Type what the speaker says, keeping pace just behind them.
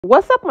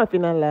What's up, my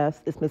Fina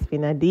loves? It's Miss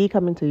Fina D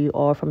coming to you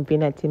all from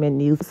Pt2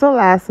 News. So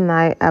last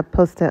night I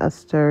posted a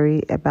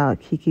story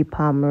about Keke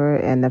Palmer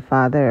and the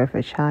father of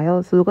her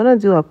child. So we're going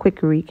to do a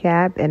quick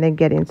recap and then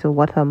get into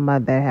what her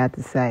mother had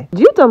to say.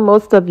 Due to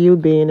most of you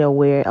being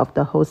aware of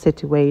the whole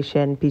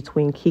situation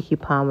between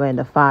Keke Palmer and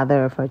the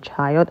father of her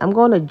child, I'm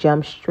going to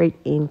jump straight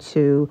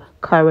into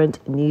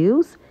current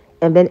news.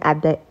 And then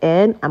at the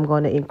end, I'm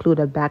going to include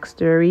a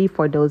backstory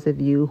for those of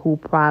you who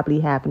probably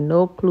have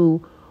no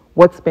clue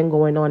what's been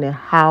going on and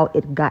how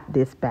it got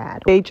this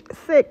bad. Page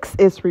 6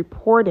 is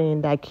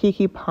reporting that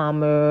Keke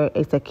Palmer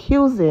is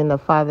accusing the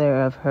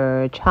father of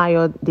her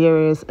child,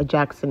 Darius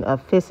Jackson,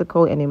 of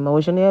physical and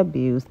emotional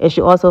abuse, and she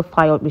also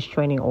filed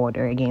restraining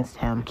order against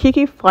him.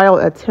 Keke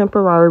filed a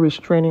temporary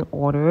restraining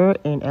order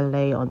in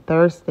LA on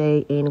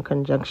Thursday in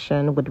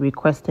conjunction with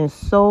requesting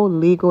sole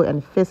legal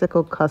and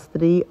physical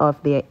custody of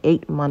their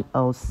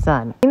 8-month-old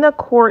son. In the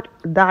court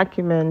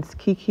documents,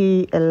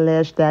 Keke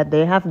alleged that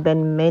there have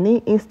been many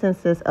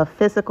instances of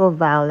physical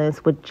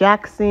violence with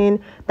Jackson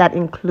that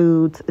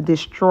includes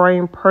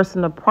destroying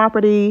personal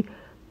property,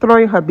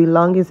 throwing her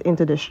belongings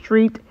into the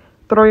street,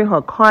 throwing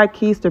her car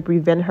keys to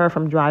prevent her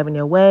from driving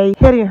away,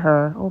 hitting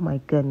her, oh my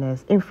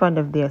goodness, in front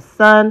of their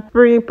son,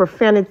 spewing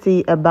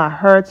profanity about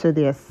her to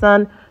their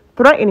son,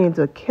 threatening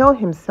to kill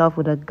himself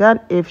with a gun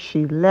if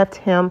she left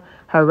him,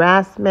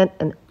 harassment,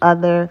 and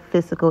other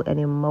physical and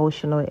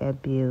emotional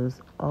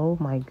abuse. Oh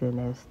my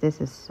goodness, this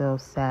is so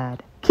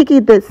sad.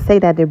 Keke did say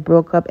that they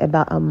broke up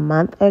about a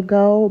month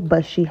ago,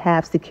 but she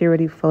has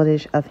security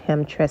footage of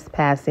him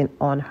trespassing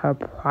on her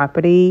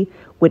property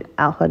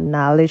without her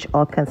knowledge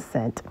or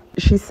consent.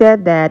 She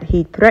said that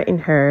he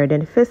threatened her,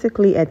 then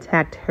physically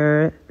attacked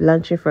her,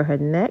 lunging for her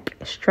neck,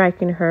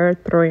 striking her,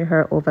 throwing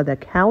her over the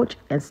couch,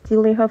 and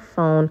stealing her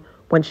phone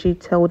when she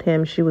told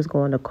him she was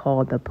going to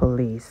call the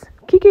police.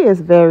 Keke is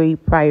very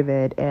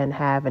private and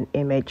have an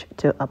image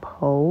to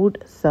uphold.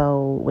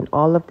 So when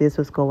all of this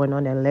was going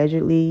on,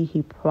 allegedly,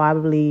 he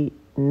probably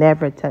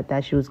never thought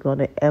that she was going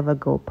to ever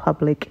go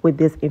public with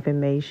this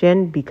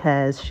information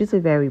because she's a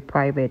very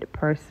private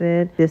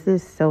person. This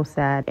is so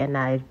sad, and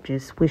I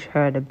just wish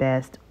her the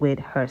best with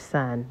her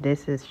son.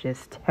 This is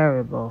just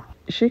terrible.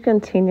 She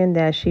continued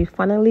that she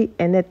finally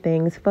ended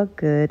things for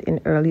good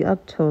in early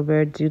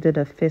October due to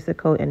the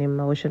physical and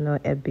emotional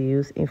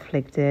abuse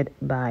inflicted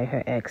by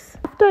her ex.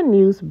 After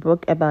news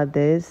broke about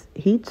this,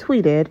 he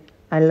tweeted,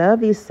 "I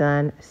love you,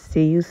 son.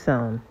 See you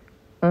soon."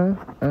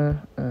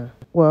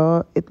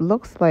 Well, it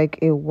looks like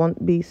it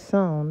won't be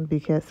soon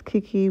because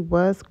Keke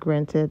was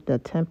granted the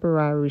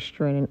temporary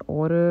restraining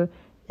order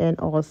and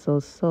also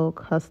sole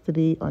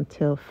custody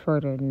until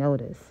further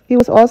notice. He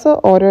was also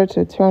ordered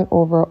to turn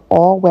over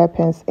all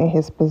weapons in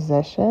his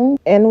possession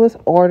and was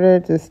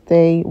ordered to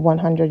stay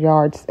 100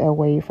 yards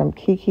away from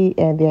Keke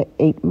and their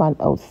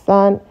 8-month-old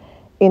son.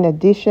 In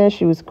addition,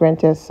 she was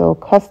granted sole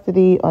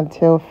custody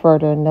until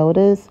further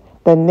notice.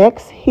 The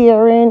next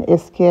hearing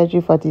is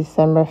scheduled for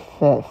December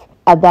 5th.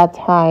 At that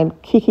time,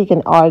 Keke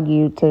can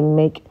argue to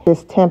make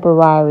his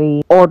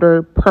temporary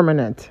order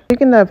permanent.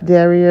 Speaking of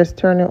Darius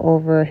turning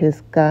over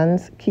his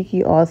guns,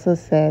 Keke also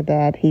said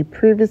that he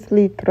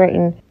previously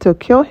threatened to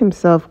kill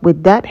himself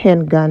with that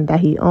handgun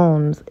that he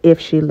owns if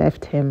she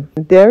left him.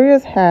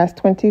 Darius has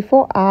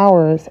 24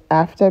 hours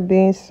after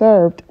being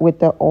served with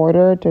the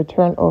order to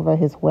turn over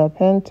his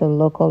weapon to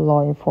local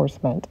law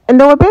enforcement.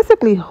 And they will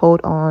basically hold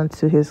on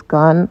to his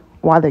gun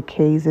while the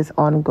case is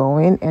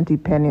ongoing and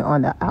depending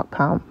on the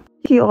outcome.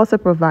 He also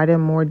provided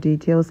more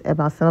details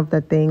about some of the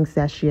things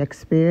that she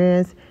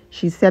experienced.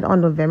 She said on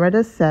November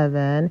the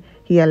 7th,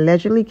 he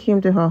allegedly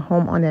came to her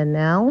home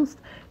unannounced.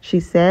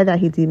 She said that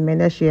he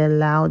demanded she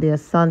allow their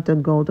son to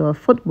go to a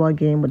football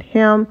game with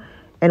him,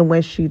 and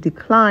when she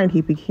declined,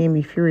 he became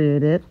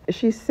infuriated.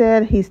 She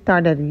said he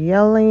started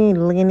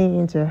yelling, leaning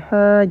into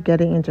her,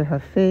 getting into her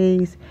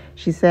face.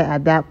 She said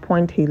at that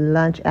point he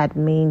lunged at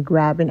me,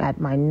 grabbing at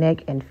my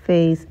neck and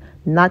face,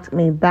 knocked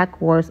me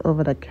backwards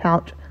over the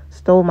couch,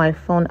 stole my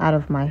phone out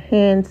of my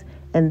hands,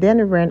 and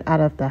then ran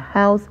out of the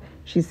house.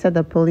 She said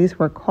the police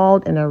were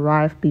called and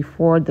arrived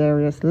before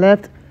Darius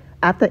left.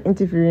 After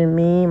interviewing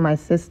me, my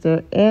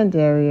sister, and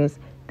Darius,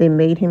 they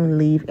made him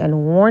leave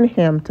and warned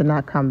him to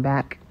not come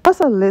back.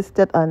 Also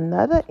listed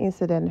another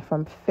incident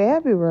from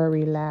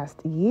February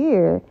last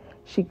year.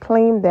 She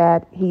claimed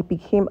that he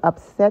became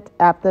upset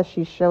after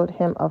she showed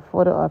him a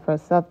photo of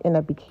herself in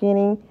a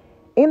bikini.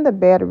 In the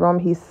bedroom,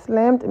 he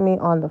slammed me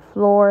on the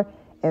floor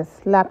and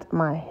slapped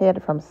my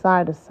head from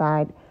side to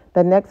side.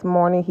 The next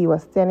morning, he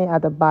was standing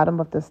at the bottom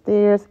of the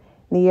stairs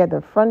near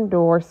the front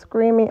door,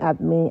 screaming at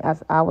me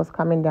as I was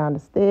coming down the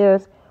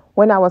stairs.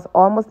 When I was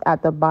almost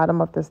at the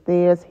bottom of the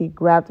stairs, he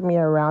grabbed me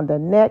around the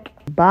neck,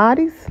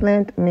 body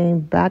slammed me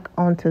back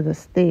onto the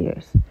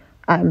stairs.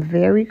 I'm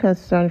very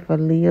concerned for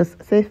Leo's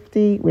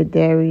safety, with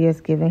Darius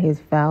given his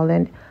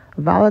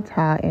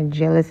volatile and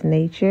jealous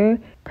nature.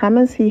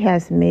 Comments he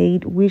has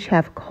made which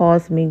have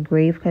caused me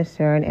grave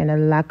concern, and a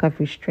lack of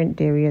restraint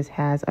Darius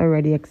has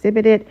already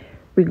exhibited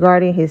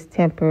regarding his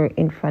temper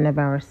in front of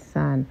our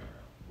son.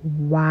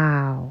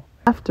 Wow.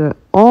 After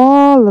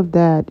all of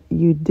that,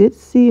 you did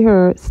see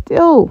her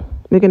still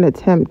make an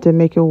attempt to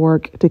make it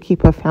work to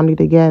keep her family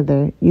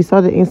together. You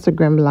saw the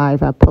Instagram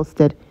live I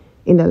posted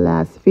in the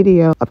last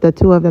video of the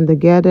two of them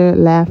together,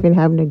 laughing,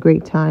 having a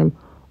great time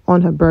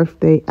on her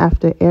birthday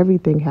after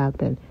everything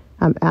happened.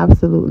 I'm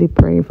absolutely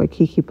praying for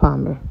Keke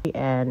Palmer.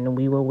 And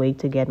we will wait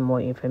to get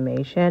more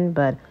information,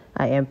 but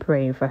I am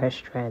praying for her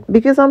strength,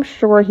 because I'm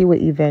sure he would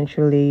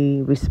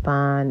eventually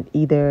respond,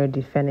 either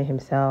defending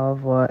himself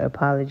or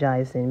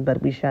apologizing,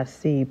 but we shall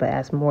see. But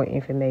as more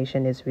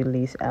information is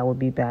released, I will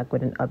be back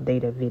with an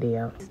updated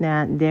video.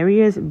 Now,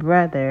 Darius'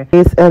 brother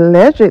is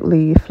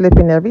allegedly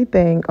flipping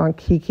everything on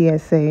Keke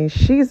and saying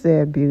she's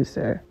the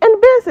abuser,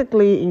 and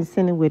basically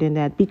insinuating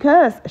that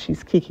because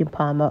she's Keke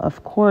Palmer,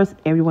 of course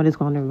everyone is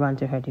going to run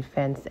to her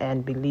defense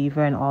and believe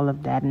her and all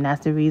of that. And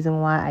that's the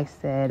reason why I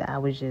said I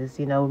would just,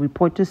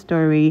 report the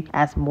story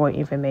as more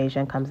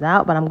information comes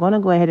out. But I'm going to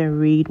go ahead and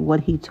read what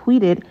he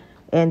tweeted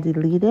and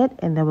deleted,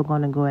 and then we're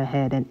going to go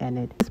ahead and end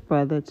it. His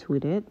brother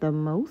tweeted, "The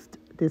most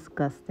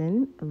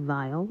disgusting,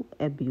 vile,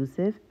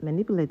 abusive,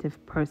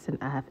 manipulative person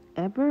I have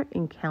ever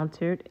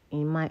encountered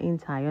in my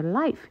entire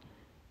life.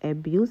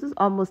 Abuses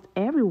almost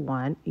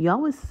everyone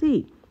y'all will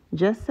see.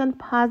 Just send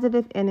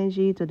positive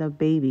energy to the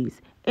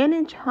babies.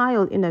 Any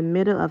child in the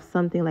middle of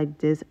something like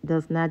this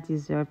does not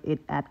deserve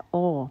it at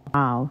all."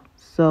 Wow,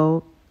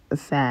 so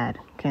sad.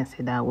 Can't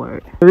say that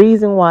word. The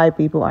reason why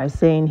people are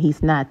saying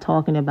he's not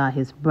talking about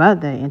his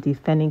brother and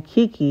defending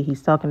Keke,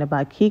 he's talking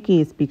about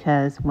Keke, is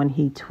because when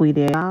he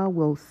tweeted, "I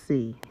will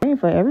see."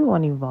 For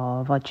everyone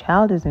involved, a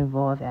child is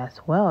involved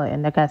as well.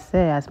 And like I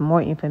said, as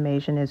more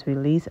information is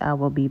released, I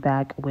will be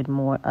back with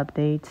more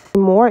updates.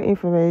 More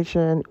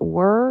information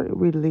were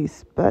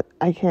released, but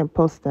I can't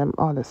post them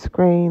on the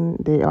screen.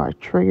 They are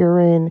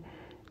triggering.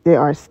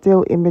 There are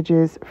still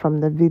images from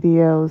the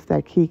videos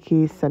that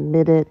Keke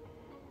submitted,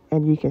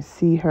 and you can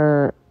see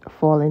her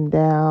falling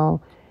down.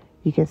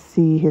 You can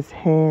see his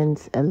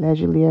hands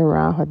allegedly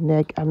around her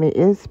neck. I mean,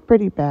 it's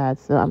pretty bad.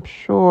 So I'm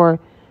sure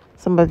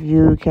some of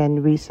you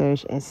can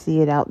research and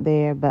see it out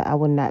there, but I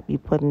will not be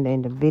putting it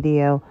in the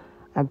video.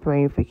 I'm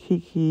praying for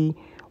Keke.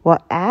 Well,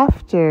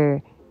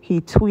 after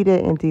he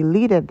tweeted and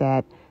deleted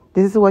that,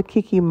 this is what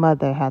Keke's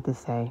mother had to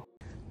say.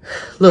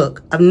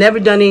 "Look, I've never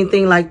done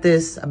anything like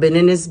this. I've been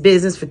in this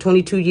business for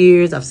 22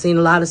 years. I've seen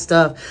a lot of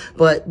stuff,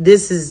 but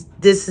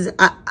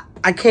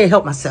I can't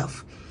help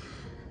myself.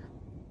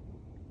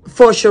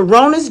 For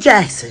Sharonis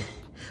Jackson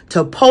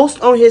to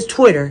post on his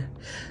Twitter,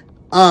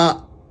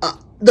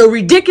 the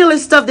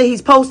ridiculous stuff that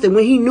he's posted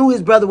when he knew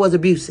his brother was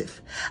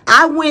abusive.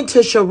 I went to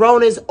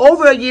Sharonis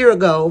over a year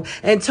ago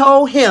and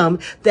told him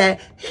that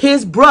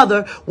his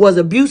brother was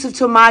abusive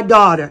to my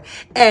daughter.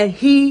 And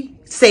he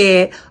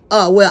said,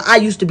 well, I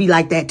used to be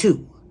like that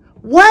too."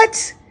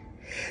 What?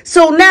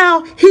 So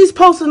now he's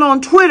posting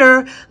on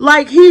Twitter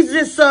like he's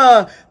this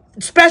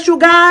special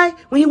guy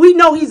when we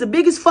know he's the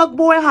biggest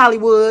fuckboy in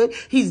Hollywood.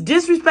 He's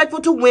disrespectful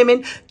to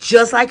women,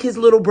 just like his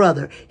little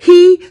brother.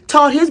 He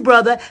taught his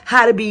brother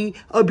how to be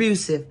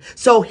abusive.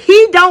 So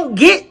he don't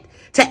get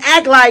to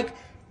act like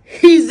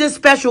he's this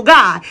special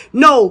guy.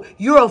 No,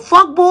 you're a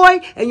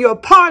fuckboy and you're a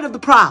part of the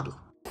problem.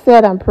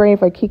 Said, "I'm praying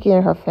for Keke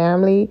and her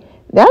family."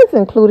 That's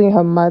including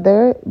her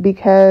mother,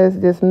 because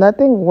there's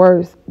nothing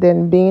worse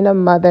than being a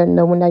mother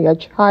knowing that your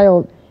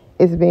child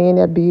is being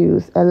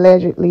abused,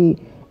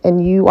 allegedly,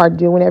 and you are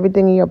doing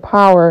everything in your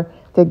power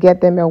to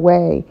get them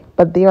away.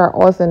 But they are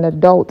also an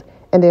adult,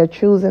 and they're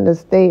choosing to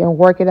stay and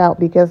work it out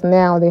because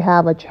now they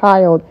have a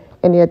child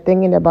and they're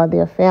thinking about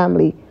their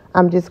family.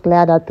 I'm just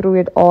glad that through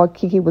it all,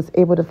 Keke was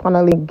able to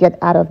finally get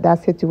out of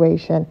that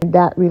situation,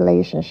 that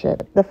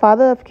relationship. The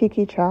father of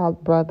Keke's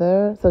child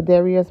brother, so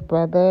Darius'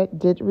 brother,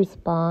 did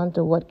respond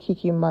to what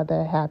Keke's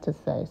mother had to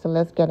say. So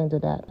let's get into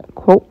that.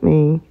 Quote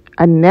me,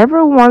 "I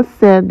never once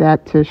said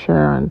that to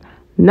Sharon.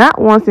 Not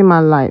once in my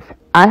life.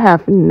 I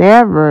have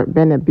never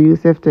been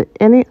abusive to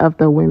any of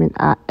the women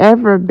I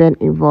ever been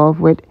involved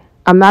with.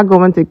 I'm not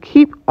going to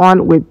keep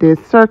on with this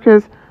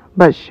circus,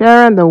 but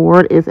Sharon, the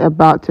word is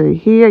about to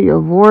hear your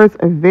voice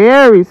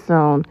very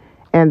soon,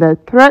 and the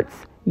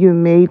threats you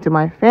made to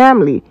my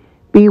family.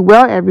 Be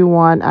well,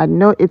 everyone. I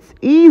know it's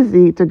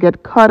easy to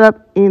get caught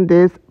up in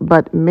this,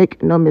 but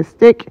make no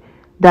mistake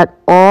that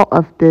all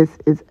of this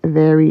is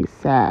very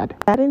sad."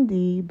 Sad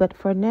indeed, but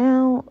for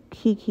now,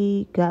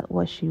 Keke got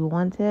what she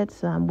wanted,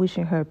 so I'm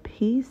wishing her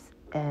peace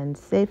and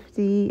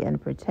safety and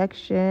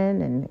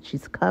protection, and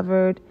she's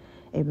covered.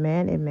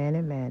 Amen, amen,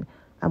 amen.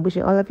 I'm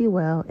wishing all of you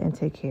well, and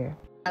take care.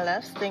 My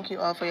loves, thank you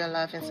all for your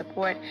love and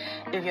support.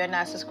 If you're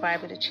not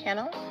subscribed to the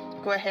channel,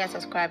 go ahead and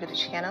subscribe to the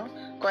channel.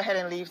 Go ahead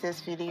and leave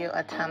this video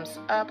a thumbs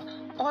up.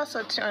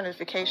 Also turn on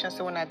notifications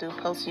so when I do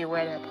post, you're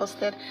aware that I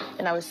posted,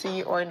 and I will see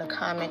you all in the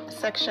comment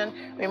section.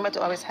 Remember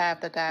to always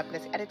have the God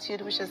bless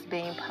attitude, which is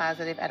being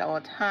positive at all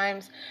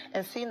times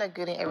and seeing the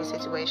good in every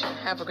situation.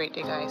 Have a great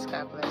day, guys.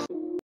 God bless.